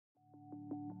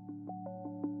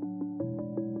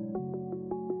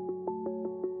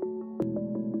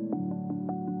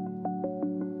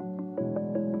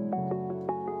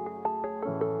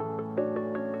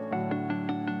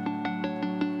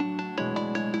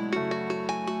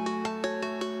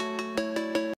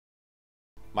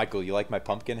Michael, you like my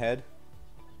pumpkin head?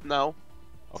 No.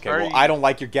 Okay, well, I don't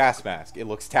like your gas mask. It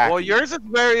looks tacky. Well, yours is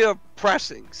very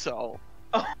oppressing, so.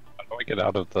 How do I get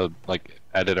out of the, like,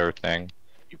 editor thing?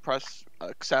 You press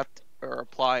accept or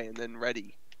apply and then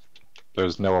ready.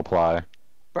 There's no apply.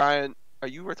 Brian, are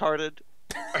you retarded?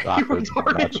 I'm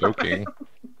not joking.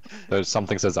 There's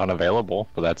something says unavailable,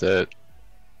 but that's it.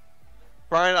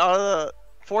 Brian, out of the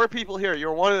 4 people here,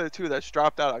 you're one of the 2 that's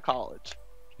dropped out of college.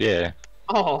 Yeah.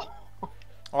 Oh.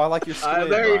 Oh, I like your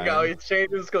squid, there you Brian. go. You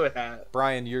changed his squid hat.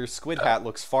 Brian, your squid hat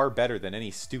looks far better than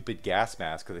any stupid gas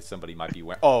mask that somebody might be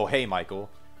wearing. Oh, hey, Michael.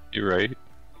 You're right.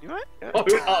 You what? Yeah.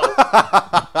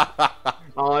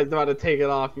 Oh, he's about to take it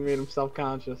off. You made him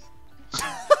self-conscious.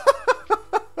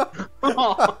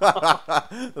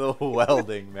 The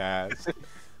welding mask.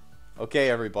 Okay,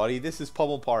 everybody, this is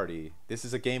Pummel Party. This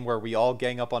is a game where we all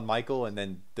gang up on Michael, and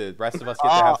then the rest of us get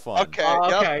to have fun. Okay, Okay,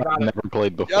 yep. got I've it. never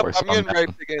played Yep, before. I'm getting somehow.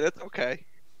 raped again. It's okay.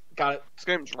 Got it. This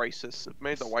game's racist. It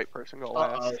made the white person go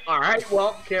Uh-oh. last. Alright,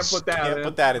 well, can't put that Can't in.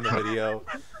 put that in the video.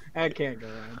 That can't go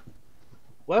in.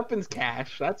 Weapons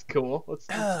cache. That's cool. Let's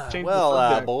change Well, the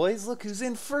subject. boys, look who's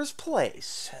in first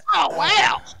place. Oh,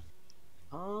 wow!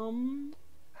 How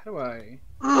do I...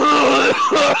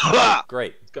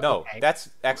 Great. go. No, Okay. that's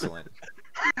excellent.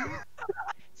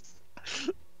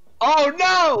 Oh,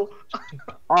 no!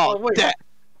 Oh, wait. dead.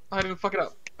 I didn't fuck it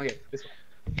up. Okay, this one.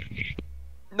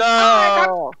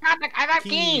 No! I got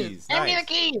Keys, keys. Give me the nice.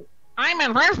 keys. I'm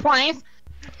in first place.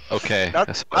 Okay,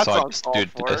 That's so I uncalled just do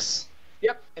for. this.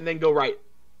 Yep, and then go right.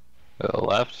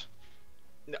 Left.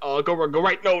 Go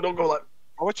right. No, don't go left.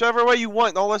 Whichever way you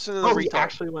want, don't listen to the Oh, he retard.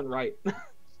 actually went right.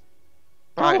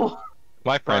 Brian. Oh.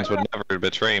 My friends would never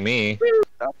betray me.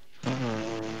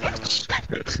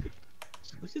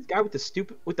 Who's this guy with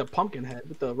the pumpkin head,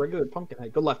 with the regular pumpkin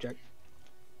head? Go left, Jack.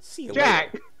 See you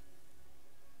Jack! later.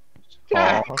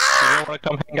 Jack! Oh, you don't want to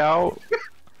come hang out?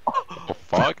 Oh,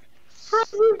 fuck.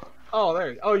 Oh,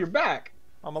 there. Oh, you're back.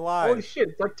 I'm Holy alive. shit,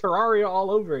 it's like Terraria all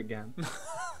over again.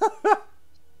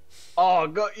 Oh,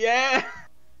 go. Yeah!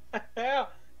 Yeah.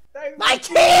 Thanks, My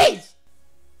keys!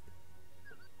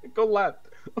 Go left.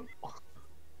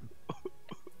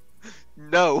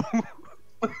 No.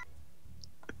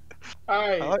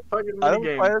 Alright, fucking I don't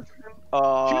minigame. play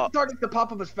Shoot the targets to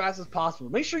pop up as fast as possible.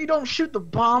 Make sure you don't shoot the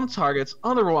bomb targets,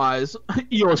 otherwise,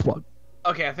 you'll explode.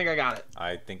 Okay, I think I got it.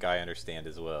 I think I understand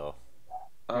as well.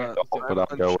 But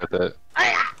I'll go with it.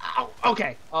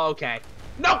 Okay, okay.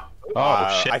 No!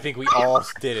 Oh, shit. I think we all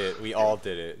did it. We all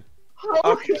did it.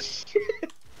 Oh, Okay.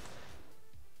 shit.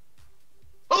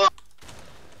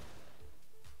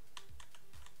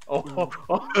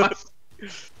 Oh,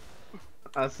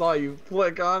 I saw you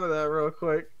flick onto that real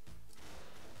quick.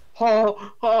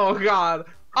 Oh god.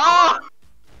 Oh!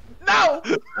 No!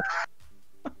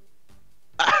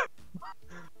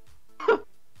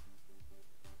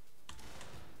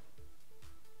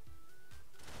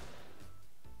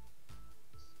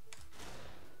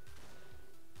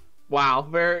 Wow,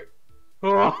 very...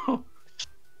 Oh,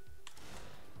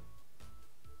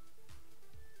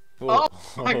 Whoa.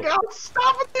 my god,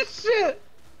 stop with this shit!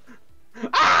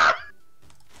 Ah!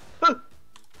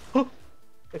 Oh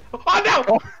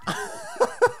no!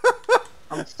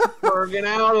 I'm spurging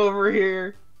out over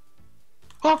here.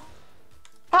 Huh?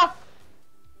 Huh?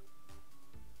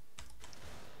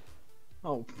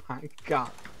 Oh my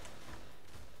god.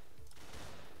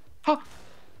 Huh?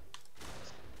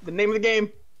 The name of the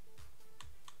game.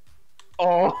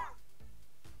 Oh.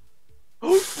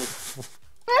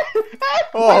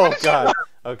 Oh god.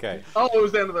 Okay. Oh, it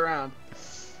was the end of the round.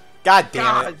 God damn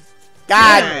it. God.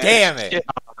 God damn it.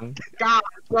 God,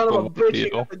 son of a Oh, bitch, you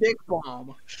deal. got the dick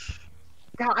bomb.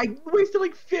 God, I wasted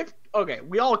like 50. Okay,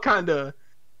 we all kinda.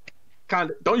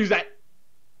 Don't use that.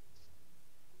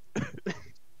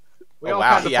 We Oh all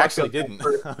wow, kinda he fucked actually up that didn't.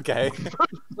 first Okay.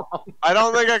 bomb. I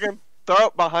don't think I can throw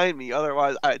it behind me,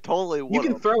 otherwise I totally would. You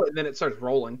can throw it and then it starts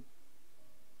rolling.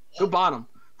 Go bottom.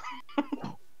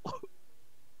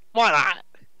 Why not?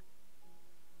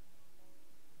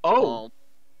 Oh. Um,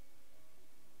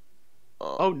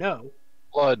 Oh no.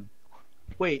 Blood.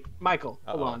 Wait, Michael,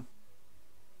 hold Uh-oh. on.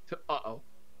 Uh-oh.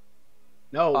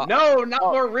 No, Uh, no, not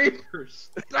more Reapers.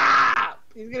 Stop!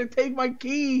 He's gonna take my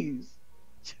keys.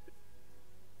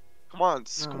 Come on,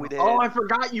 squid Oh, I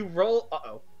forgot you roll.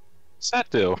 Uh-oh. What's that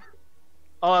do?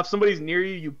 Oh, if somebody's near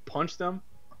you, you punch them.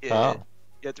 Yeah. Oh.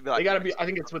 You have to be like. They gotta be. I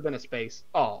think it's within a space.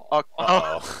 Oh, Oh,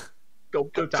 Uh-oh. go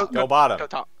top. Go bottom. Go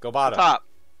top. Go bottom. Top.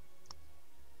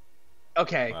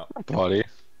 Okay, Well, Buddy.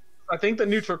 I think the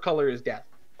neutral color is death.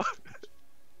 Let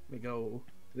me go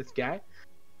to this guy.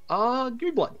 Give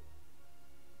me blood.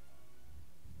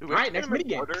 All right, next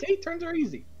minigame. See, turns are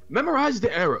easy. Memorize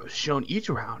the arrows shown each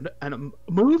round and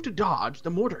move to dodge the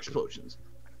mortar explosions.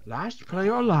 Last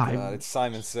player alive. God, it's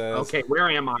Simon Says. Okay, where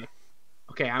am I?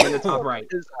 Okay, I'm in the top right.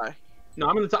 Is I? No,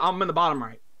 I'm in the bottom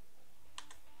right.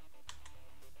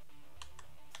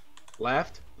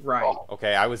 Left, right,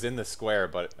 Okay, I was in the square,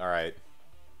 but alright.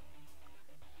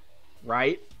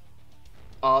 right,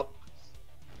 up,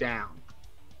 down.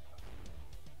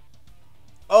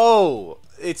 Oh!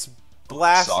 It's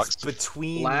blasts Sucks.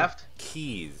 between Left.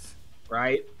 keys.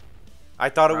 Right. I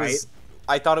thought it Right. was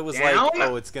like, Down.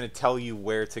 oh, it's gonna tell you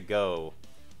where to go.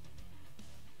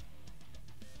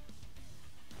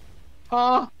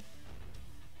 Huh?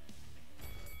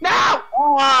 No!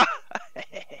 Ah!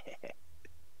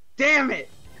 Damn it!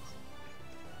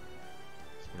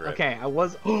 Right. Okay, I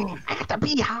was. I got the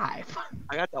beehive.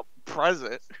 I got the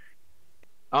present.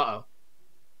 Uh oh.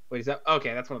 Wait, is that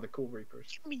okay? That's one of the cool Reapers.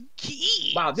 Give me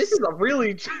keys. Wow, this is a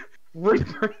really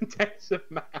Reaper intensive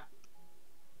map.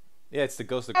 Yeah, it's the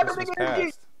Ghost of Everything Christmas in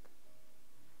the Past.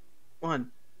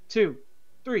 1, 2,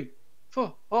 3,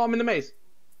 4. Oh, I'm in the maze.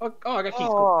 Oh, I got keys.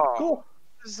 Oh. Cool. What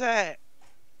is that?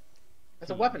 That's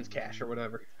a weapons cache or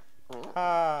whatever.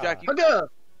 Ah. Jackie. Okay.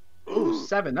 Ooh,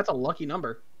 7. That's a lucky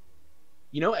number.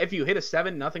 You know, if you hit a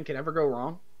 7, nothing can ever go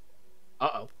wrong. Uh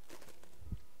oh.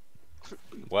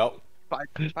 Well, Bye,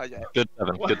 Jack. Good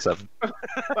 7. Good 7.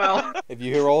 Well, if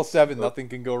you hear all 7, nothing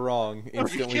can go wrong.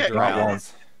 Instantly can't-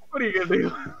 drowns. what are you gonna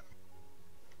do?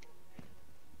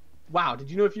 Wow, did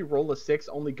you know if you roll a 6,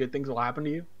 only good things will happen to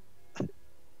you?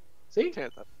 See?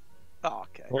 Oh,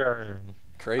 okay.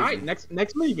 Crazy. Alright, next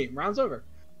minigame. Round's over.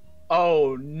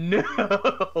 Oh no!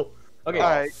 Okay, Oh,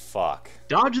 Alright. fuck.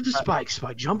 dodge the spikes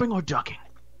by jumping or ducking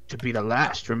to be the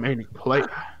last remaining player.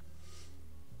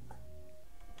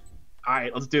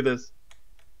 Alright, let's do this.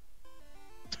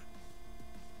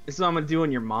 This is what I'm gonna do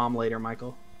on your mom later,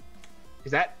 Michael.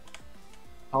 Is that?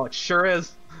 Oh, it sure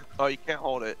is. Oh, you can't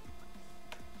hold it.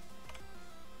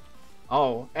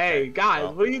 Oh, hey guys,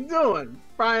 well. what are you doing?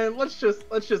 Brian, let's just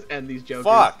end these jokers.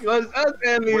 Fuck. Let's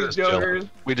end We're these just chilling. jokers.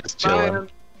 We just chilling. Brian,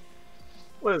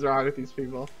 what is wrong with these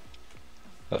people?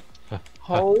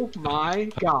 Oh my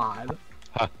god.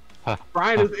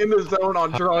 Brian is in the zone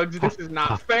on drugs. This is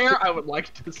not fair, I would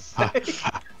like to say.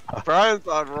 Brian's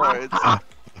on roids.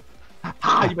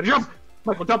 Ah, you better jump!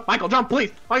 Michael, jump,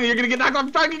 please! Michael, you're gonna get knocked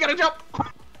off drug, you gotta jump!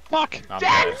 Fuck! I'm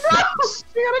Dad, dead. no!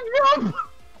 You gotta jump!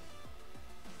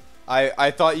 I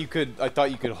thought you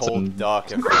could hold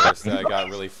duck at first, and I got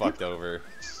really fucked over.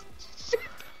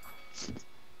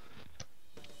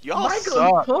 Y'all Michael,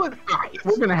 suck. pulling. Alright,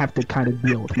 we're gonna have to kind of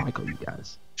deal with Michael, you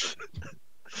guys.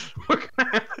 We're gonna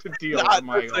have to deal with Not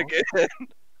Michael. this again.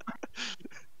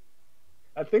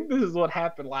 I think this is what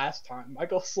happened last time.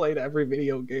 Michael slayed every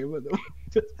video game with him.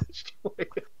 Just destroyed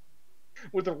it.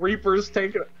 With the Reapers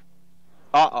taking it.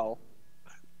 Uh-oh.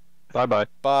 Bye bye.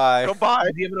 Bye. Goodbye.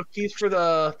 Do you have enough keys for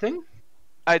the thing?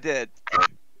 I did.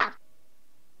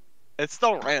 It's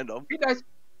still random. Hey guys.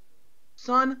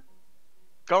 Son.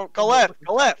 Go left.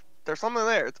 Go left. There's something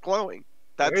there. It's glowing.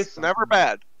 There is That's something. never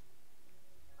bad.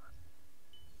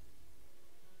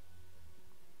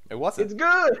 It wasn't. It's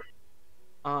good.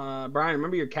 Brian,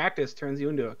 remember your cactus turns you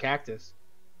into a cactus.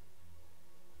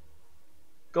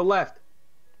 Go left.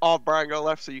 Oh, Brian, go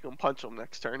left so you can punch him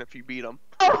next turn if you beat him.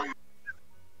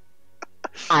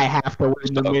 I have to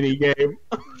win the mini game.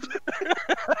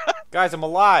 Guys, I'm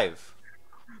alive.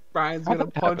 Brian's How'd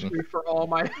gonna that punch happen? me for all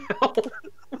my health.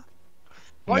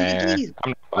 Why Nah, are you keys? I'm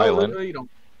not No, violent. no, you don't.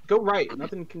 Go right.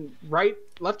 Nothing can. Right,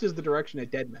 left is the direction of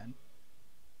dead men.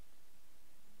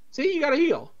 See, you gotta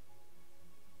heal.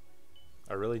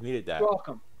 I really needed that. You're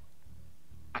welcome.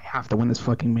 I have to win this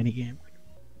fucking mini game.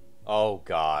 Oh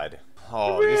god.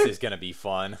 Oh, this is gonna be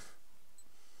fun.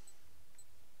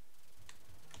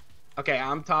 Okay,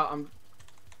 I'm top. I'm.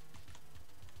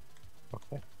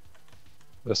 Okay.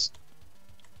 This.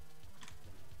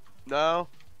 No.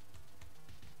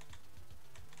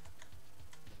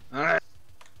 All right.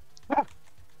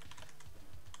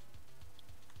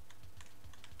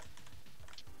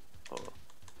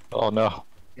 Oh no.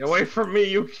 Get away from me,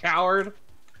 you coward!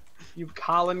 You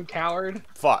Colin coward!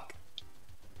 Fuck.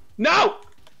 No!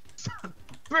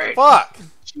 Bitch! Fuck!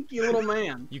 Cheeky little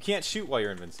man. You can't shoot while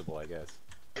you're invincible, I guess.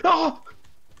 Oh!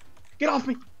 Get off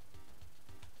me!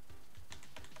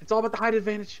 It's all about the height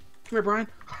advantage. Come here, Brian.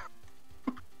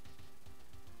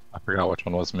 I forgot which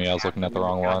one was me. I was looking at the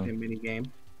wrong one. Mini game.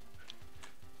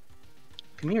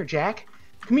 Come here, Jack.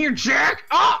 Come here, Jack!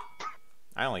 Ah!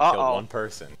 I only killed Uh-oh. one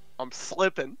person. I'm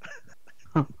slipping.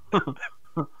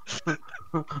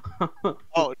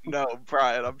 Oh no,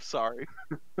 Brian, I'm sorry.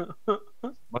 I'm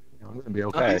gonna be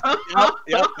okay.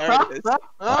 Yep, there it is.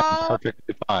 I'm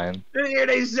perfectly fine. And here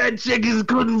they said chickens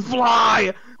couldn't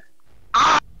fly.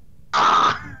 Ah!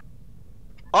 Ah!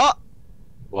 Oh,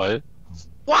 What?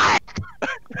 What?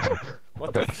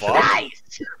 What the fuck?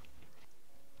 Nice!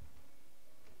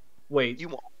 Wait, you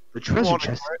want? the treasure want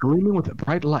chest it, is gleaming with a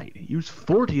bright light. Use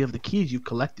 40 of the keys you've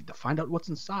collected to find out what's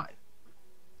inside.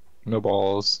 No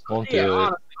balls. Won't Yeah, do it.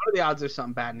 honestly, what are the odds there's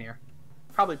something bad in here?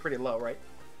 Probably pretty low, right?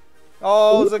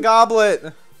 Oh, it's a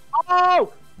goblet.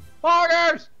 Oh!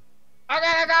 Poggers! I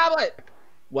got a goblet!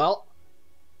 Well,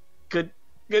 good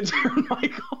turn,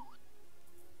 Michael.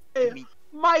 Hey,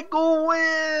 Michael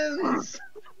wins!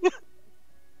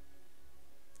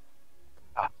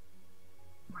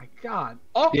 My god.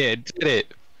 Oh, Yeah, did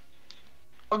it.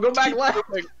 I'll go back left.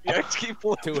 Yeah, keep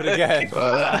Do flipping. it again.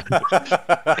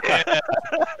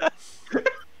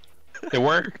 It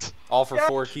worked. All for Yeah.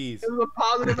 4 keys. It was a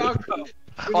positive outcome.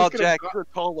 We're Oh, just gonna Jack, go- you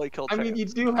totally killed I mean, Trent. you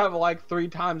do have like 3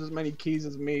 times as many keys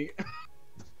as me.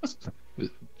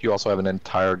 You also have an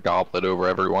entire goblet over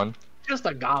everyone. Just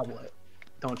a goblet.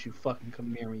 Don't you fucking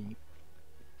come near me, you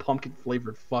pumpkin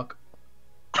flavored fuck.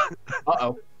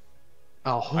 Uh-oh.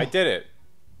 Oh. I did it.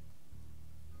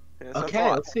 Yes, that's Okay,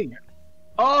 all. let's see.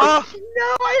 Oh,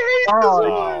 no, I hate this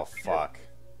Oh, one. fuck.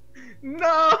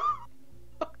 No.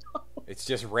 It's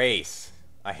just race.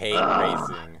 I hate Ugh.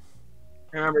 racing.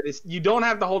 Remember this. You don't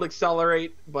have to hold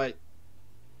accelerate, but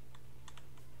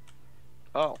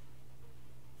Oh,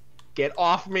 get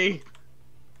off me.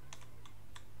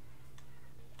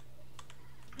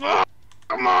 Oh,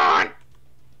 come on.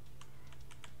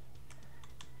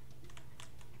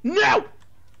 No.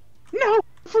 No,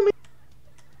 for me.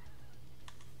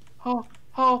 Oh,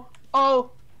 oh, oh,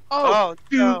 oh. oh,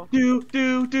 Do, no. do,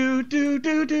 do, do, do,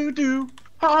 do, do, do.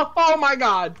 Oh my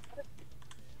god.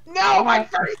 No, my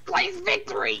first place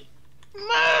victory.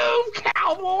 Move,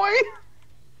 cowboy.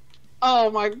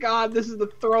 Oh my god, this is the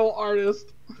throw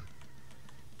artist. Oh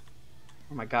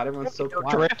my god, everyone's so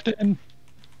quiet. Drifting.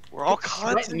 We're all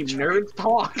Sweating, you concentrating. nerds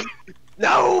talk.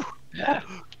 No. Yeah.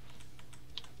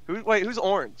 Wait, who's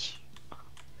orange?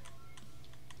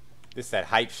 This is that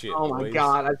hype shit, Oh my boys.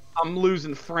 god, I'm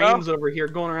losing frames over here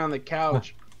going around the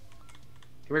couch.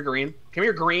 Come here, Green. Come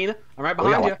here, Green. I'm right We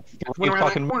got behind you. like Went 3 around that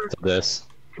fucking corner. minutes of this.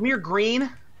 Come here, Green.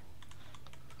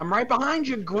 I'm right behind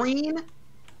you, Green.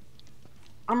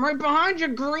 I'm right behind you,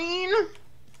 Green.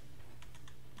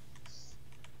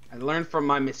 I learned from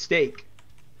my mistake.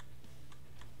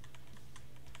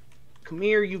 Come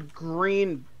here, you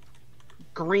green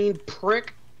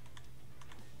prick.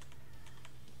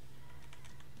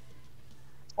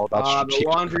 Oh, that's The cheap.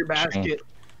 laundry basket.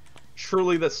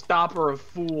 Truly the stopper of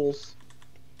fools.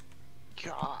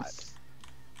 God.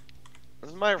 This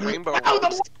is my rainbow. Oh,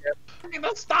 road.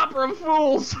 the stopper of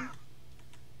fools.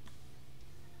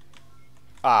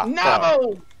 Ah, fuck.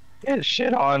 No! Get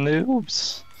shit on,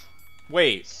 noobs.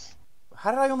 Wait.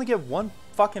 How did I only get 1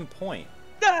 fucking point?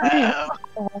 No.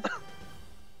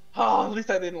 Oh, at least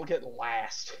I didn't get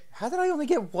last. How did I only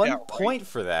get 1 Yeah, right. point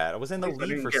for that? I was in the At least I lead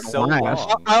didn't for get so last.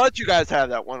 long. I'll let you guys have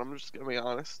that one. I'm just gonna be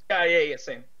honest. Yeah,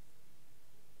 same.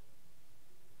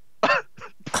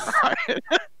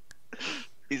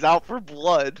 He's out for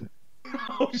blood.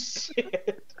 Oh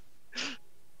shit.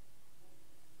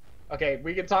 Okay,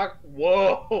 we can talk.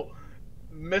 Whoa,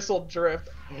 missile drift.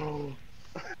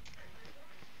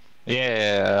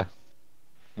 Yeah.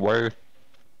 Where?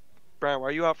 Brian, why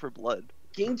are you out for blood?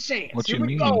 Game chance. What Here you we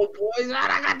mean? go, boys.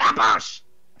 I got the bush.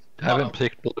 Haven't Uh-oh.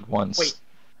 picked blood once. Wait.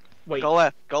 Wait, Go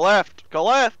left. Go left. Go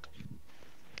left.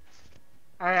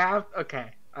 I have. Okay,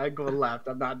 I go left.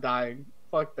 I'm not dying.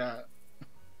 Fuck that.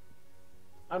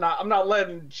 I'm not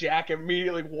letting Jack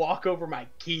immediately walk over my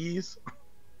keys.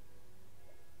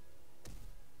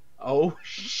 Oh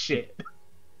shit.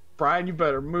 Brian, you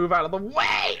better move out of the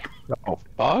way! Oh,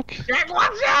 fuck. Jack,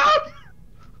 watch out!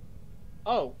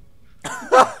 Oh,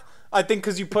 I think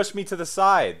because you pushed me to the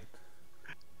side.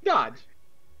 dodge.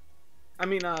 I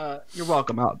mean, you're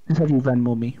welcome. Just have you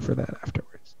Venmo me for that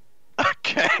afterwards.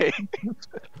 Okay.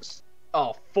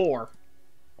 Oh, 4.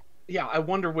 Yeah, I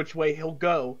wonder which way he'll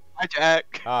go. Hi,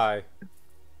 Jack. Hi.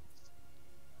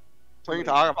 We can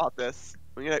talk about this.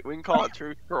 We can call it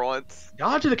truth for once.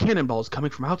 Dodge the cannonballs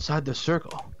coming from outside the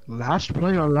circle. Last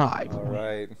player alive.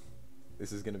 Alright.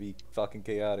 This is gonna be fucking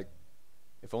chaotic.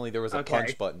 If only there was a Okay.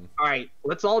 punch button. Alright,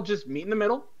 let's all just meet in the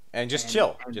middle. And just And-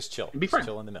 chill. and- Just chill. and be Just friends.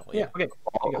 chill in the middle. Yeah, okay.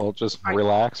 I'll just Alright.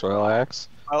 relax.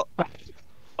 Oh.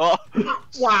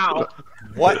 Wow.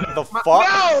 What the fuck?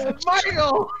 No,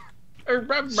 Michael! Or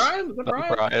Brian? Is that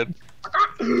Brian?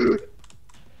 Brian.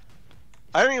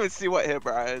 I didn't even see what hit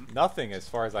Brian. Nothing as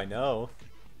far as I know.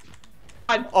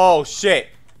 I- Oh shit.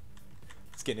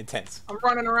 It's getting intense. I'm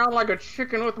running around like a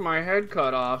chicken with my head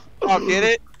cut off. Oh, get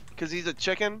it? Because he's a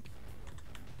chicken?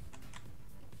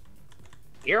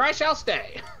 Here I shall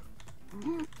stay.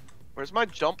 Where's my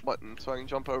jump button so I can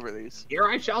jump over these? Here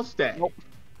I shall stay. Nope.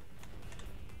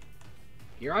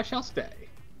 Here I shall stay.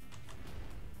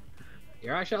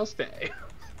 Here I shall stay.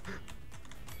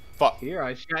 Fuck. Here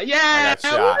I shall. Yeah! I got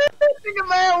shot. Think of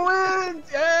that wins!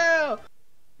 Yeah!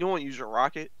 You won't use your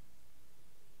rocket?